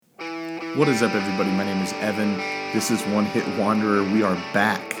What is up, everybody? My name is Evan. This is One Hit Wanderer. We are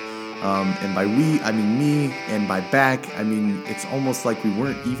back. And by we, I mean me. And by back, I mean it's almost like we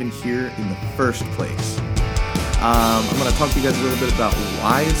weren't even here in the first place. I'm going to talk to you guys a little bit about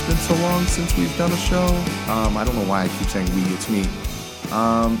why it's been so long since we've done a show. I don't know why I keep saying we, it's me.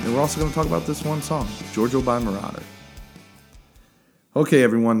 And we're also going to talk about this one song, Giorgio by Marauder. Okay,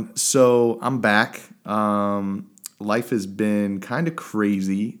 everyone. So I'm back. Life has been kind of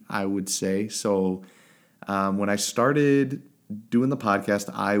crazy, I would say. So when I started doing the podcast,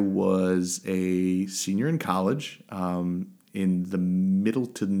 I was a senior in college, in the middle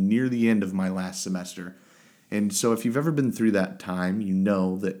to near the end of my last semester. And so if you've ever been through that time, you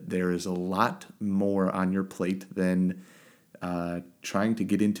know that there is a lot more on your plate than trying to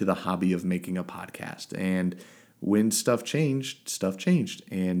get into the hobby of making a podcast. And when stuff changed,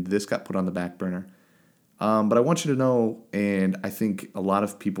 and this got put on the back burner. But I want you to know, and I think a lot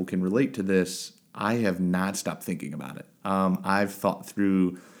of people can relate to this, I have not stopped thinking about it. I've thought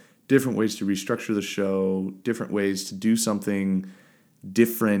through different ways to restructure the show, different ways to do something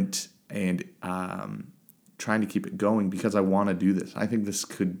different, and trying to keep it going because I want to do this. I think this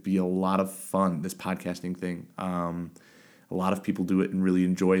could be a lot of fun, this podcasting thing. A lot of people do it and really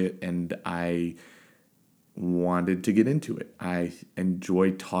enjoy it, and I wanted to get into it. I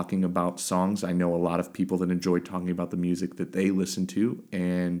enjoy talking about songs. I know a lot of people that enjoy talking about the music that they listen to,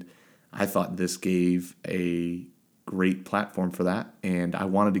 and I thought this gave a great platform for that, and I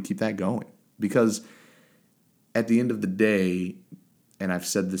wanted to keep that going because at the end of the day, and I've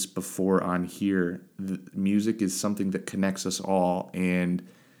said this before on here, music is something that connects us all, and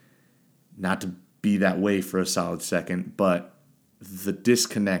not to be that way for a solid second, but the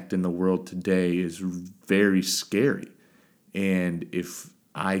disconnect in the world today is very scary. And if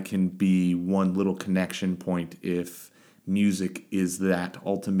I can be one little connection point, if music is that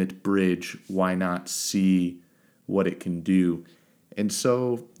ultimate bridge, why not see what it can do? And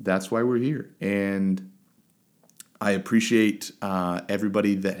so that's why we're here. And I appreciate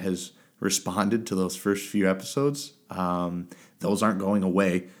everybody that has responded to those first few episodes. Those aren't going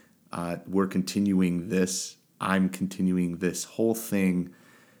away. We're continuing this. I'm continuing this whole thing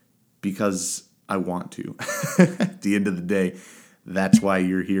because I want to. At the end of the day, that's why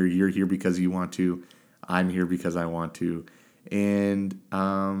you're here. You're here because you want to. I'm here because I want to. And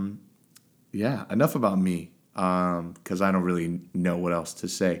enough about me because I don't really know what else to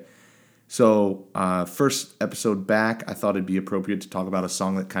say. So first episode back, I thought it'd be appropriate to talk about a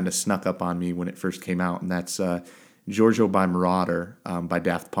song that kind of snuck up on me when it first came out, and that's Giorgio by Marauder by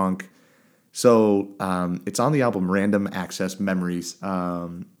Daft Punk. So it's on the album Random Access Memories.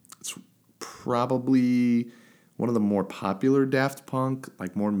 It's probably one of the more popular Daft Punk,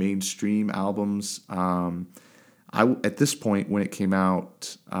 like more mainstream albums. At this point, when it came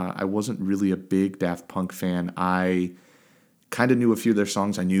out, I wasn't really a big Daft Punk fan. I kind of knew a few of their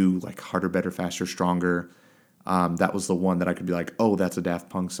songs. I knew like Harder, Better, Faster, Stronger. That was the one that I could be like, oh, that's a Daft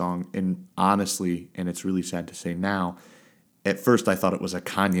Punk song. And honestly, and it's really sad to say now, at first I thought it was a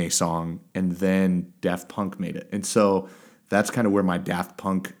Kanye song, and then Daft Punk made it. And so that's kind of where my Daft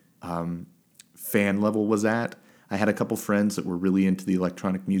Punk fan level was at. I had a couple friends that were really into the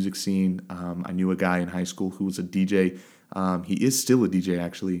electronic music scene. I knew a guy in high school who was a DJ. He is still a DJ,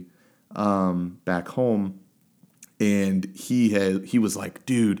 actually, back home. And he was like,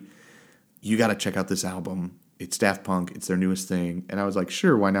 dude, you got to check out this album. It's Daft Punk. It's their newest thing. And I was like,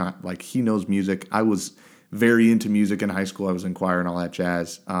 sure, why not? Like, he knows music. I was very into music in high school. I was in choir and all that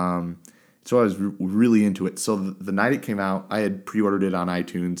jazz. So I was really into it. So the night it came out, I had pre-ordered it on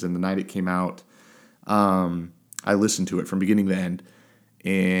iTunes, and the night it came out, I listened to it from beginning to end,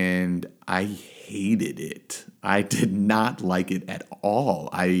 and I hated it. I did not like it at all.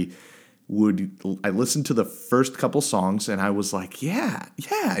 I listened to the first couple songs, and I was like, yeah,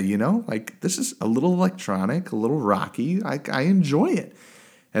 like this is a little electronic, a little rocky. I enjoy it.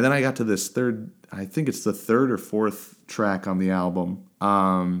 And then I got to this I think it's the third or fourth track on the album,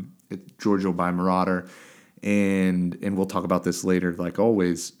 it's Giorgio by Marauder, and we'll talk about this later, like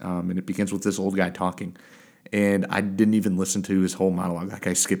always, and it begins with this old guy talking, and I didn't even listen to his whole monologue, like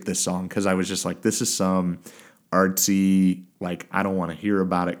I skipped this song, because I was just like, this is some artsy, like, I don't want to hear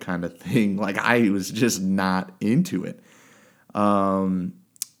about it kind of thing, like, I was just not into it,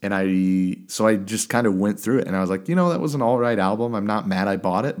 and I just kind of went through it, and I was like, that was an all right album. I'm not mad I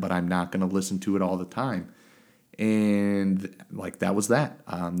bought it, but I'm not going to listen to it all the time. And like that was that.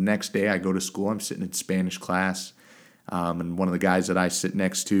 Next day I go to school. I'm sitting in Spanish class, and one of the guys that I sit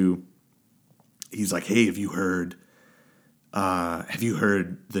next to, he's like, "Hey, have you heard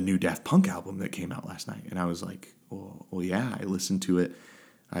the new Daft Punk album that came out last night?" And I was like, well, yeah, I listened to it.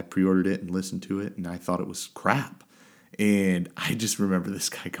 I pre-ordered it and listened to it, and I thought it was crap. And I just remember this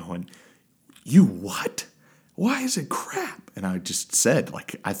guy going, "You what? Why is it crap?" And I just said,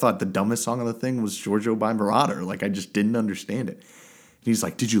 like, I thought the dumbest song on the thing was Giorgio by Marauder. Like, I just didn't understand it. And he's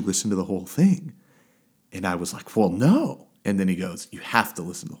like, "Did you listen to the whole thing?" And I was like, "Well, no." And then he goes, "You have to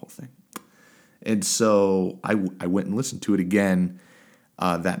listen to the whole thing." And so I went and listened to it again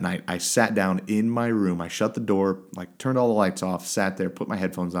that night. I sat down in my room. I shut the door, like turned all the lights off, sat there, put my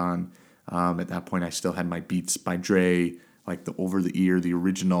headphones on. At that point, I still had my Beats by Dre, like the over-the-ear, the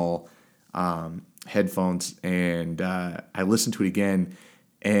original headphones. And I listened to it again,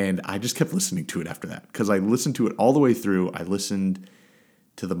 and I just kept listening to it after that because I listened to it all the way through. I listened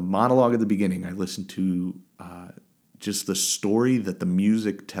to the monologue at the beginning. I listened to just the story that the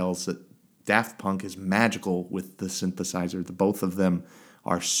music tells, that Daft Punk is magical with the synthesizer. The both of them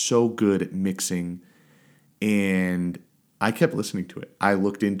are so good at mixing, and I kept listening to it. I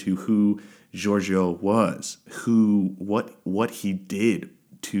looked into who Giorgio was, what he did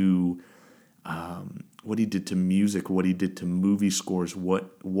to music, what he did to movie scores,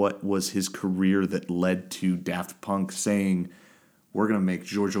 what was his career that led to Daft Punk saying, "We're going to make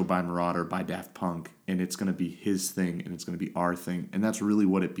Giorgio by Marauder by Daft Punk, and it's going to be his thing, and it's going to be our thing." And that's really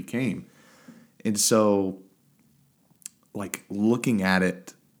what it became. And so, like, looking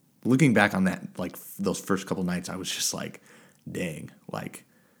back on that, like, those first couple nights, I was just like, dang, like,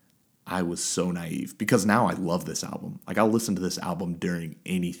 I was so naive. Because now I love this album. Like, I'll listen to this album during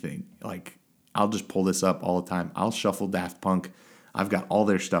anything. Like, I'll just pull this up all the time. I'll shuffle Daft Punk. I've got all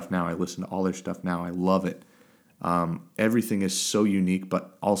their stuff now. I listen to all their stuff now. I love it. Everything is so unique,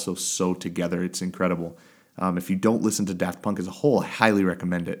 but also so together. It's incredible. If you don't listen to Daft Punk as a whole, I highly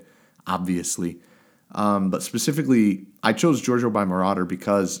recommend it, obviously. But specifically, I chose Giorgio by Marauder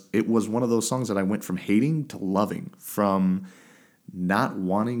because it was one of those songs that I went from hating to loving, from not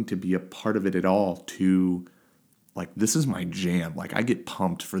wanting to be a part of it at all to, like, this is my jam. Like, I get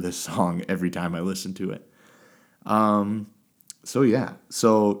pumped for this song every time I listen to it. So yeah,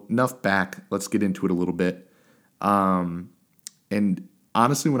 so enough back. Let's get into it a little bit. And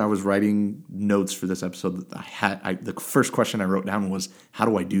honestly, when I was writing notes for this episode, the first question I wrote down was, how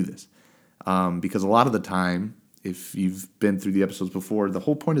do I do this? Because a lot of the time, if you've been through the episodes before, the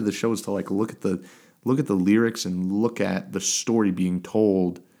whole point of the show is to, like, look at the lyrics and look at the story being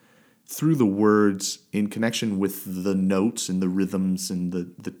told through the words in connection with the notes and the rhythms and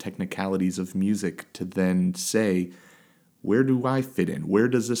the technicalities of music, to then say, where do I fit in? Where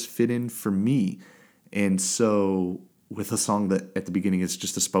does this fit in for me? And so with a song that at the beginning is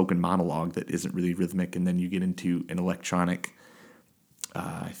just a spoken monologue that isn't really rhythmic, and then you get into an electronic,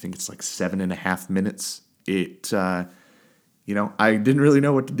 I think it's like 7.5 minutes. I didn't really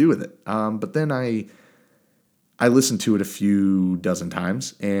know what to do with it. But then I listened to it a few dozen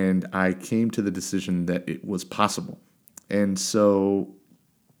times, and I came to the decision that it was possible. And so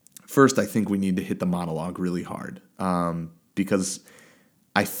first, I think we need to hit the monologue really hard, because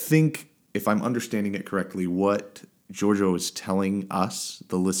I think, if I'm understanding it correctly, what Giorgio is telling us,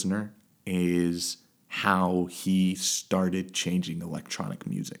 the listener, is how he started changing electronic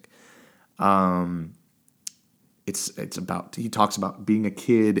music. He talks about being a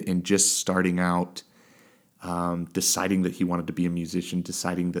kid and just starting out, deciding that he wanted to be a musician,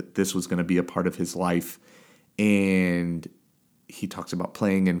 deciding that this was going to be a part of his life. And he talks about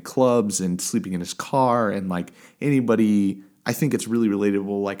playing in clubs and sleeping in his car, and, like, anybody, I think it's really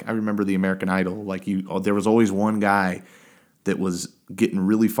relatable. Like, I remember the American Idol, like, there was always one guy that was getting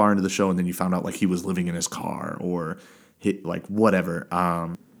really far into the show, and then you found out, like, he was living in his car or like whatever.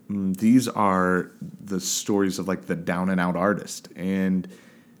 These are the stories of, like, the down and out artist. And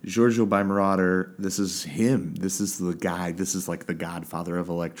Giorgio by Marauder, this is him. This is the guy. This is, like, the godfather of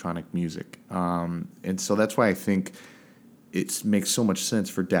electronic music. And so that's why I think it makes so much sense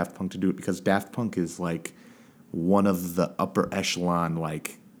for Daft Punk to do it, because Daft Punk is, like, one of the upper echelon,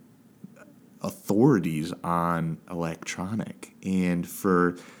 like, authorities on electronic. And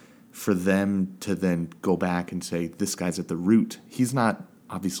for them to then go back and say, this guy's at the root. He's not,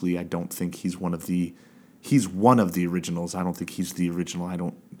 obviously, I don't think he's one of the originals. I don't think he's the original. I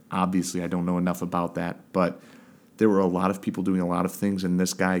don't know enough about that, but there were a lot of people doing a lot of things, and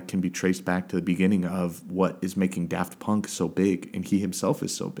this guy can be traced back to the beginning of what is making Daft Punk so big, and he himself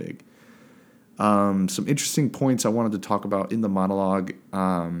is so big. Some interesting points I wanted to talk about in the monologue.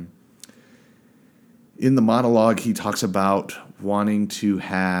 In the monologue, he talks about wanting to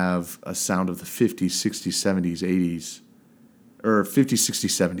have a sound of the 50s, 60s, 70s, 80s, or 50s,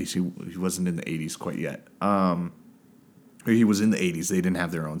 60s, 70s. He wasn't in the 80s quite yet. Or he was in the 80s. They didn't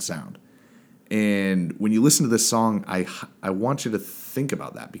have their own sound. And when you listen to this song, I want you to think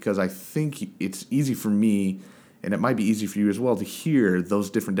about that, because I think it's easy for me, and it might be easy for you as well, to hear those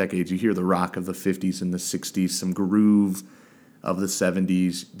different decades. You hear the rock of the 50s and the 60s, some groove of the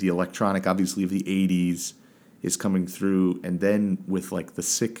 70s, the electronic, obviously, of the 80s is coming through, and then with like the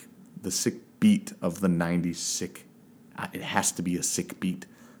sick beat of the 90s. It has to be a sick beat.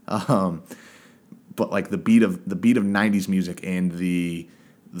 But like the beat of 90s music and the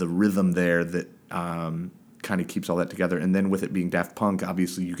rhythm there that kind of keeps all that together. And then with it being Daft Punk,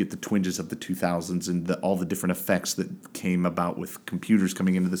 obviously you get the twinges of the 2000s and all the different effects that came about with computers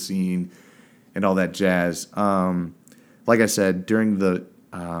coming into the scene and all that jazz. Like I said, during the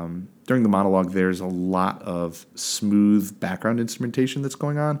monologue, there's a lot of smooth background instrumentation that's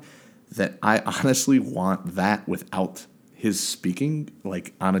going on that I honestly want that without his speaking,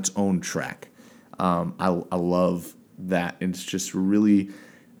 like on its own track. I love that, and it's just really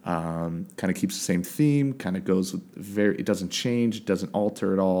kind of keeps the same theme, kind of goes with it doesn't change, it doesn't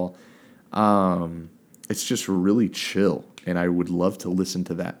alter at all. It's just really chill, and I would love to listen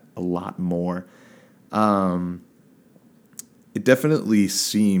to that a lot more. It definitely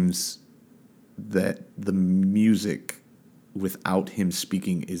seems that the music without him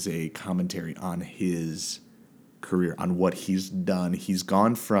speaking is a commentary on his career, on what he's done. He's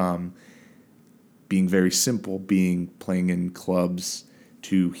gone from being very simple, playing in clubs,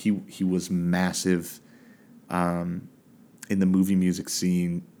 to he was massive in the movie music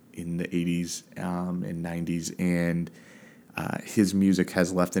scene in the 80s and 90s, and his music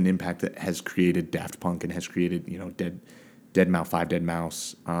has left an impact that has created Daft Punk and has created, Dead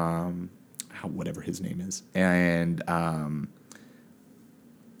Mouse, whatever his name is, and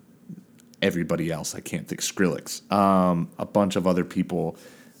everybody else, I can't think, Skrillex, a bunch of other people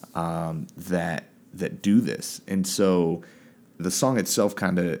that do this. And so the song itself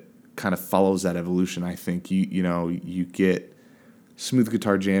kind of follows that evolution. I think you get smooth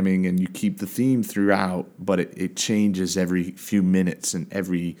guitar jamming and you keep the theme throughout, but it changes every few minutes, and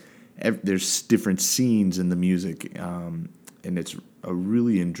every there's different scenes in the music, and it's a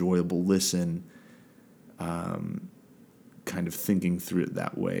really enjoyable listen, kind of thinking through it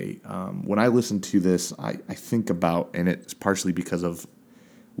that way. When I listen to this, I think about, and it's partially because of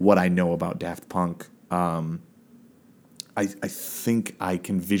what I know about Daft Punk, I think I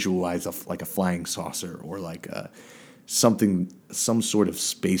can visualize a flying saucer, or like some sort of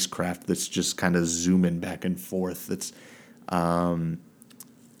spacecraft that's just kind of zooming back and forth. That's kind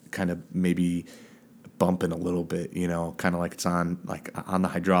of maybe bumping a little bit, kind of like it's on the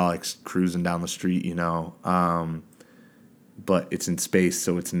hydraulics, cruising down the street, but it's in space,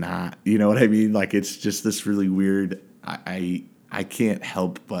 so it's not. You know what I mean? Like, it's just this really weird. I can't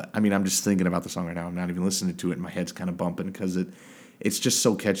help but, I'm just thinking about the song right now. I'm not even listening to it, and my head's kind of bumping because it's just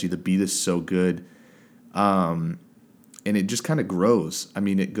so catchy. The beat is so good. And it just kind of grows.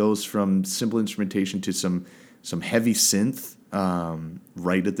 It goes from simple instrumentation to some heavy synth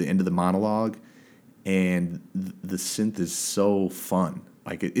right at the end of the monologue, and the synth is so fun.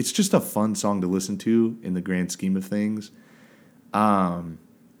 Like, it's just a fun song to listen to in the grand scheme of things. And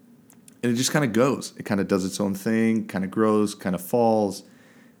it just kind of goes. It kind of does its own thing, kind of grows, kind of falls,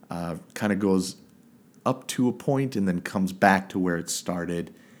 kind of goes up to a point and then comes back to where it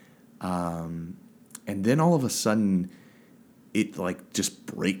started. And then all of a sudden, it just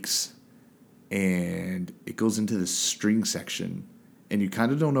breaks, and it goes into this string section, and you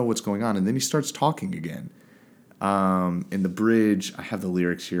kind of don't know what's going on. And then he starts talking again. In the bridge, I have the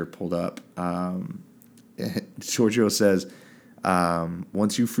lyrics here pulled up. Giorgio says,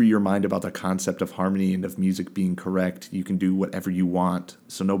 once you free your mind about the concept of harmony and of music being correct, you can do whatever you want.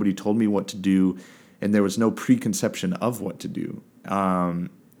 So nobody told me what to do, and there was no preconception of what to do. And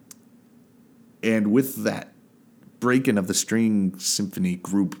with that breaking of the string symphony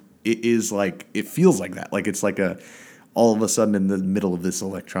group, it feels like that. Like, it's like all of a sudden in the middle of this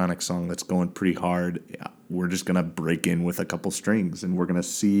electronic song that's going pretty hard, we're just going to break in with a couple strings, and we're going to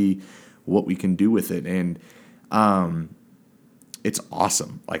see what we can do with it. And it's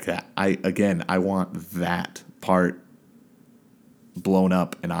awesome like that. I want that part blown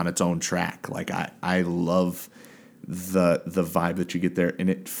up and on its own track. Like, I love the vibe that you get there, and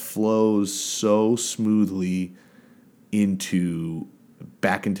it flows so smoothly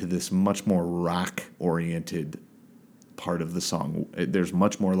back into this much more rock oriented part of the song. There's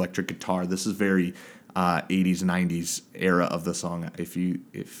much more electric guitar. This is very 80s, 90s era of the song, if you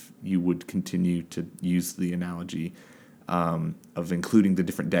would continue to use the analogy of including the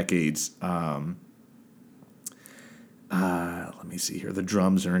different decades. Let me see here. The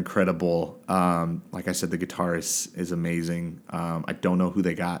drums are incredible. Like I said, the guitar is amazing. I don't know who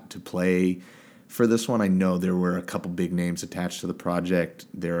they got to play For this one, I know there were a couple big names attached to the project.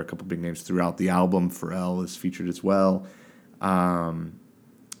 There are a couple big names throughout the album. Pharrell is featured as well.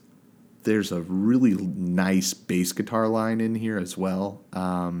 There's a really nice bass guitar line in here as well.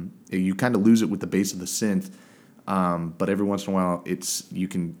 You kind of lose it with the bass of the synth, but every once in a while, you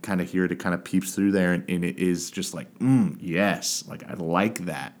can kind of hear it. It kind of peeps through there, and it is just like, yes, like I like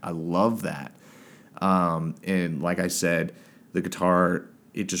that. I love that. And like I said, the guitar,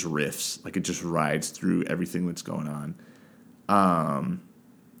 it just riffs, like it just rides through everything that's going on.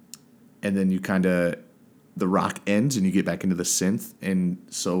 And then the rock ends and you get back into the synth. And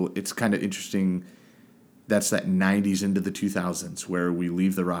so it's kind of interesting. That's that 90s into the 2000s where we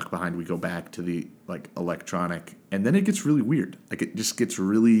leave the rock behind. We go back to the like electronic, and then it gets really weird. Like it just gets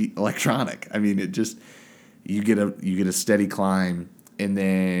really electronic. I mean, you get a steady climb, and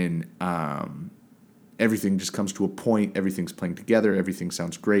then, everything just comes to a point. Everything's playing together. Everything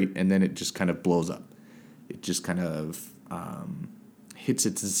sounds great. And then it just kind of blows up. It just kind of hits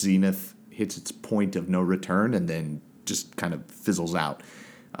its zenith, hits its point of no return, and then just kind of fizzles out.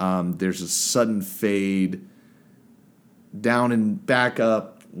 There's a sudden fade down and back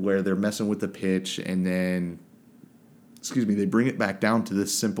up where they're messing with the pitch, and then, they bring it back down to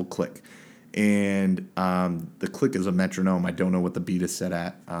this simple click. And the click is a metronome. I don't know what the beat is set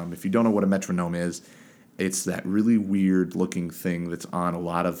at. If you don't know what a metronome is, it's that really weird looking thing that's on a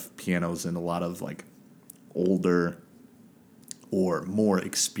lot of pianos and a lot of like older or more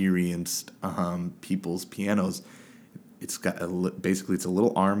experienced people's pianos. It's got basically it's a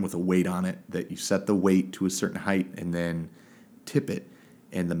little arm with a weight on it that you set the weight to a certain height and then tip it,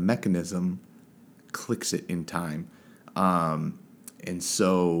 and the mechanism clicks it in time. And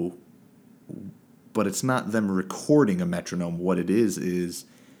so, but it's not them recording a metronome. What it is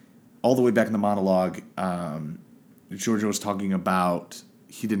all the way back in the monologue, Giorgio was talking about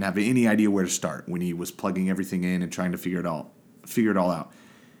he didn't have any idea where to start when he was plugging everything in and trying to figure it all out.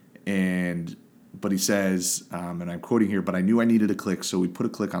 But he says, and I'm quoting here, but I knew I needed a click, so we put a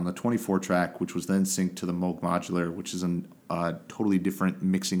click on the 24 track, which was then synced to the Moog Modular, which is a totally different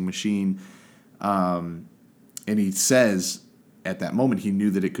mixing machine. And he says at that moment he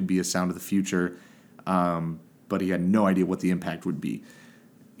knew that it could be a sound of the future, but he had no idea what the impact would be.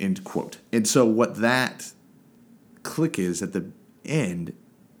 End quote. And so what that click is at the end,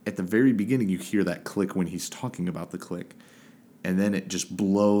 at the very beginning, you hear that click when he's talking about the click. And then it just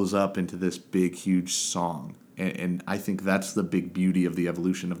blows up into this big, huge song. And I think that's the big beauty of the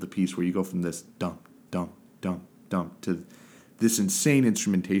evolution of the piece, where you go from this dump, dump, dump, dump to this insane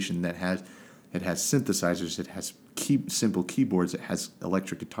instrumentation that has synthesizers, it has simple keyboards, it has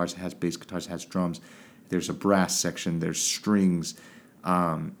electric guitars, it has bass guitars, it has drums. There's a brass section, there's strings.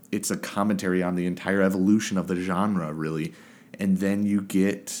 It's a commentary on the entire evolution of the genre, really. And then you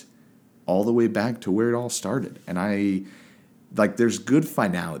get all the way back to where it all started. And there's good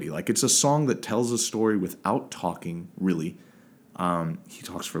finality. Like, it's a song that tells a story without talking, really. He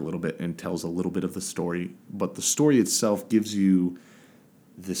talks for a little bit and tells a little bit of the story, but the story itself gives you,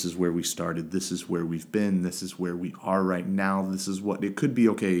 this is where we started, this is where we've been, this is where we are right now, this is what it could be,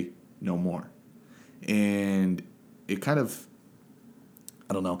 okay, no more. And it kind of,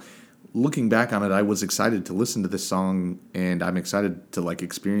 I don't know, looking back on it, I was excited to listen to this song, and I'm excited to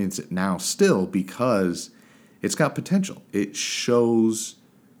experience it now still, because it's got potential. It shows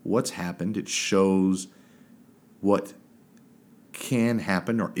what's happened. It shows what can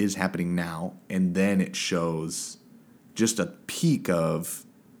happen or is happening now. And then it shows just a peek of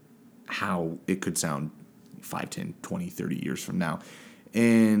how it could sound 5, 10, 20, 30 years from now.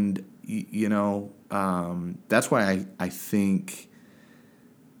 And, that's why I think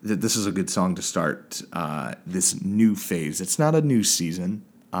that this is a good song to start this new phase. It's not a new season.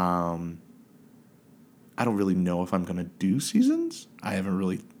 I don't really know if I'm going to do seasons. I haven't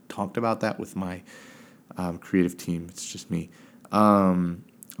really talked about that with my creative team. It's just me.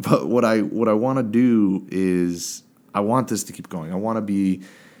 But what I want to do is I want this to keep going. I want to be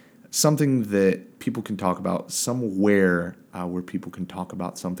something that people can talk about, somewhere where people can talk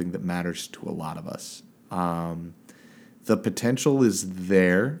about something that matters to a lot of us. The potential is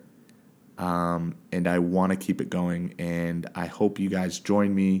there, and I want to keep it going, and I hope you guys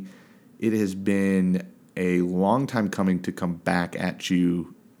join me. It has been a long time coming to come back at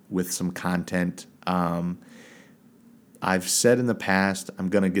you with some content. I've said in the past, I'm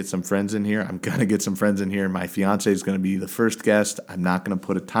going to get some friends in here. My fiance is going to be the first guest. I'm not going to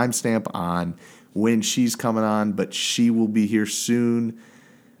put a timestamp on when she's coming on, but she will be here soon.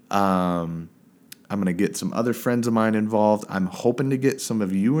 I'm going to get some other friends of mine involved. I'm hoping to get some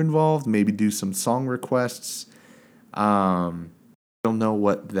of you involved, maybe do some song requests. don't know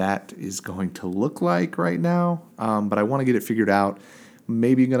what that is going to look like right now, but I want to get it figured out.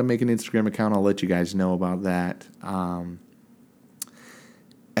 Maybe I'm going to make an Instagram account. I'll let you guys know about that.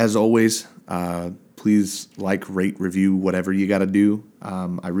 As always, please like, rate, review, whatever you got to do.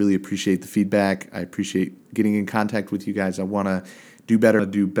 I really appreciate the feedback. I appreciate getting in contact with you guys. I want to do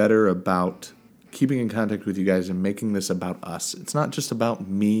better about keeping in contact with you guys and making this about us. It's not just about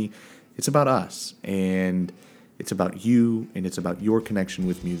me. It's about us. And it's about you. And it's about your connection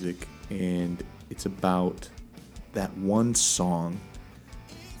with music. And it's about that one song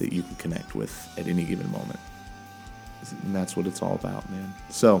that you can connect with at any given moment. And that's what it's all about, man.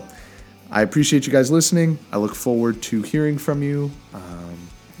 So I appreciate you guys listening. I look forward to hearing from you.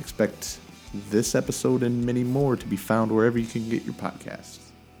 Expect this episode and many more to be found wherever you can get your podcasts.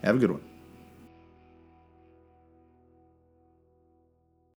 Have a good one.